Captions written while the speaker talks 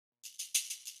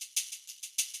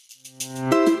Welcome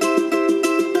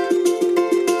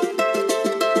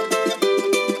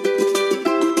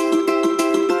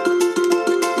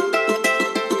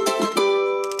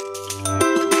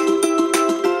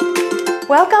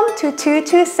to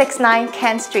 2269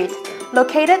 Kent Street,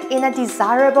 located in a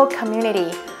desirable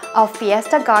community of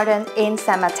Fiesta Gardens in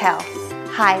San Mateo.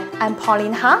 Hi, I'm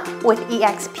Pauline Ha with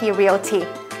eXp Realty.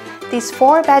 This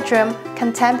 4-bedroom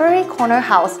contemporary corner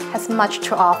house has much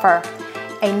to offer.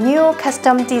 A new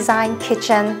custom designed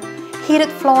kitchen, heated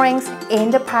floorings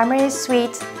in the primary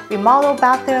suite, remodeled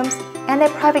bathrooms, and a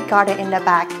private garden in the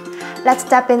back. Let's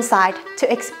step inside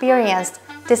to experience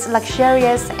this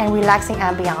luxurious and relaxing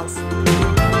ambiance.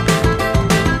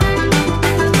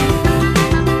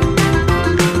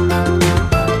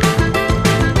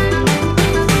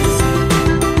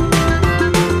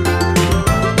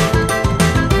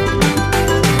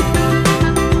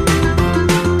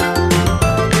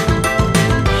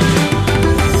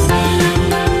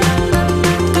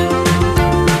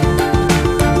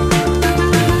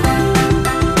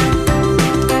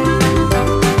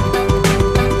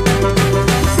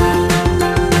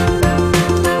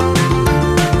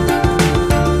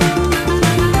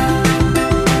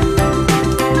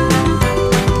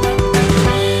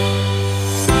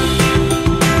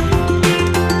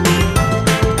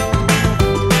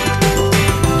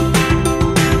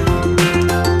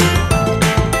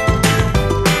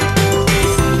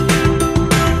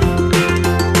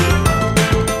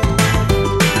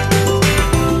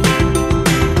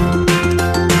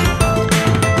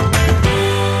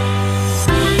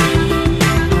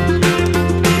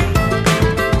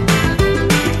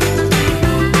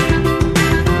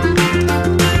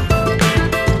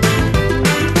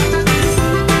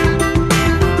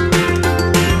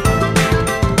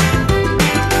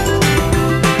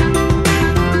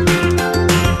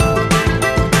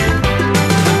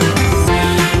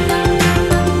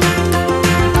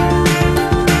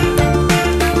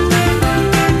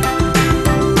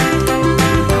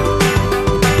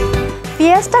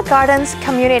 Fiesta Gardens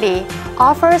community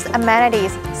offers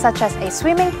amenities such as a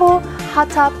swimming pool, hot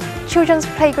tub, children's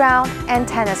playground, and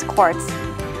tennis courts.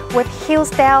 With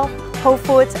Hillsdale, Whole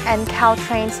Foods, and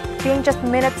CalTrains being just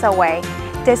minutes away,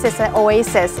 this is an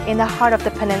oasis in the heart of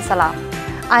the peninsula.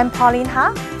 I'm Pauline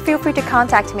Ha. Feel free to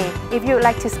contact me if you would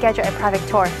like to schedule a private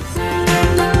tour.